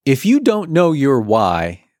If you don't know your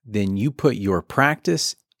why, then you put your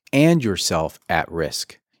practice and yourself at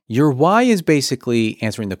risk. Your why is basically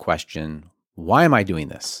answering the question, why am I doing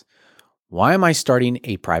this? Why am I starting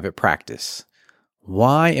a private practice?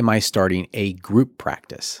 Why am I starting a group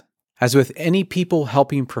practice? As with any people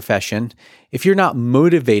helping profession, if you're not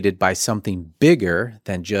motivated by something bigger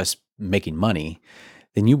than just making money,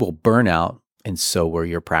 then you will burn out, and so will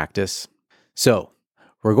your practice. So,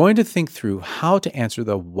 we're going to think through how to answer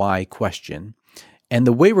the why question. And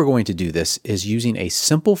the way we're going to do this is using a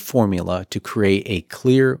simple formula to create a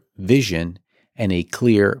clear vision and a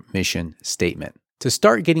clear mission statement. To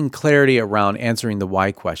start getting clarity around answering the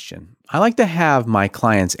why question, I like to have my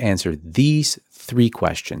clients answer these 3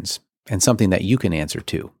 questions and something that you can answer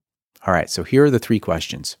too. All right, so here are the 3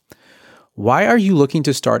 questions. Why are you looking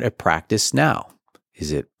to start a practice now?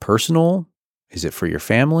 Is it personal? Is it for your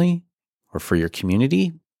family or for your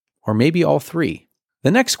community? Or maybe all 3?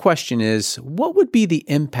 The next question is, what would be the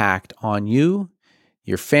impact on you,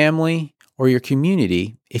 your family, or your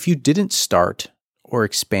community if you didn't start or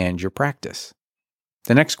expand your practice?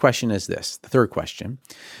 The next question is this, the 3rd question.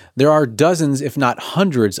 There are dozens, if not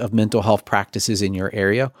hundreds, of mental health practices in your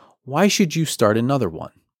area. Why should you start another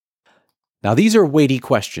one? Now, these are weighty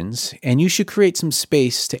questions, and you should create some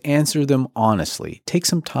space to answer them honestly. Take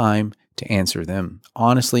some time to answer them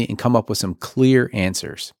honestly and come up with some clear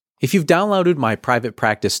answers. If you've downloaded my private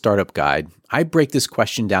practice startup guide, I break this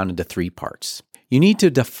question down into 3 parts. You need to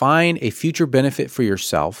define a future benefit for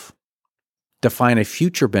yourself, define a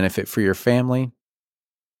future benefit for your family,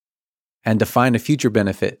 and define a future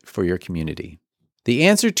benefit for your community. The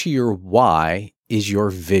answer to your why is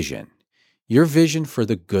your vision for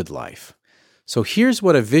the good life. So here's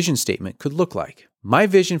what a vision statement could look like. My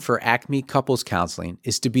vision for Acme Couples Counseling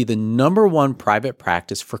is to be the #1 private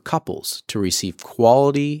practice for couples to receive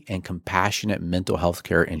quality and compassionate mental health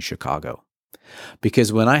care in Chicago.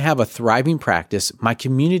 Because when I have a thriving practice, my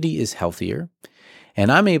community is healthier,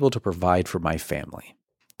 and I'm able to provide for my family.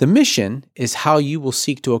 The mission is how you will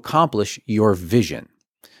seek to accomplish your vision.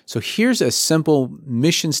 So here's a simple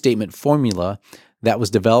mission statement formula that was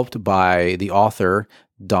developed by the author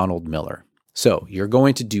Donald Miller. So you're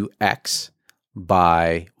going to do X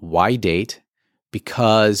by Y date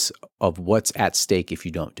because of what's at stake if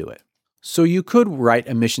you don't do it. So you could write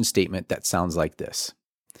a mission statement that sounds like this.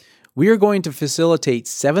 We are going to facilitate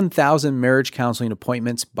 7,000 marriage counseling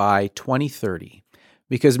appointments by 2030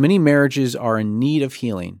 because many marriages are in need of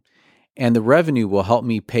healing, and the revenue will help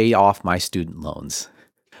me pay off my student loans.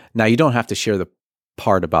 Now, you don't have to share the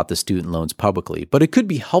part about the student loans publicly, but it could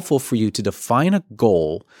be helpful for you to define a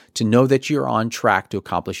goal to know that you're on track to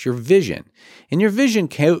accomplish your vision. And your vision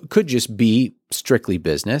could just be strictly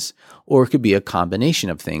business, or it could be a combination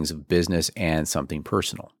of things of business and something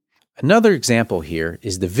personal. Another example here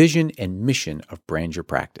is the vision and mission of Brand Your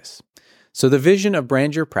Practice. So the vision of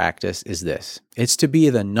Brand Your Practice is this. It's to be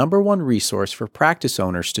the #1 resource for practice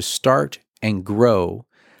owners to start and grow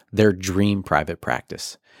their dream private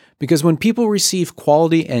practice. Because when people receive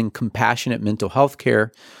quality and compassionate mental health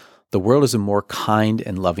care, the world is a more kind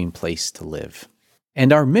and loving place to live.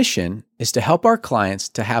 And our mission is to help our clients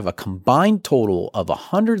to have a combined total of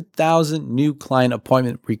 100,000 new client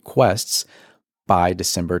appointment requests by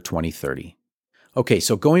December 2030. Okay,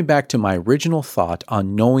 so going back to my original thought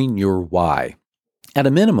on knowing your why. At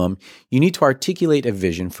a minimum, you need to articulate a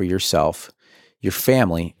vision for yourself, your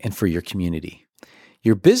family, and for your community.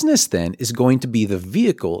 Your business then is going to be the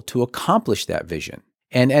vehicle to accomplish that vision.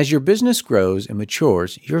 And as your business grows and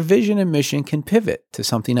matures, your vision and mission can pivot to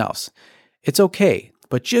something else. It's okay,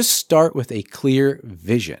 but just start with a clear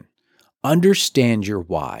vision. Understand your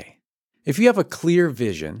why. If you have a clear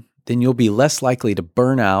vision, then you'll be less likely to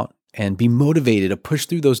burn out and be motivated to push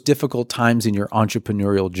through those difficult times in your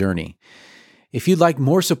entrepreneurial journey. If you'd like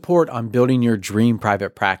more support on building your dream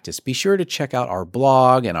private practice, be sure to check out our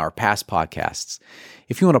blog and our past podcasts.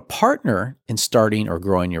 If you want to partner in starting or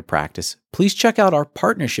growing your practice, please check out our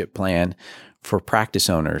partnership plan for practice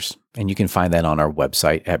owners, and you can find that on our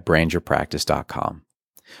website at brandyourpractice.com.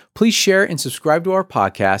 Please share and subscribe to our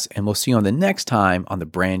podcast, and we'll see you on the next time on the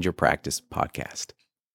Brand Your Practice podcast.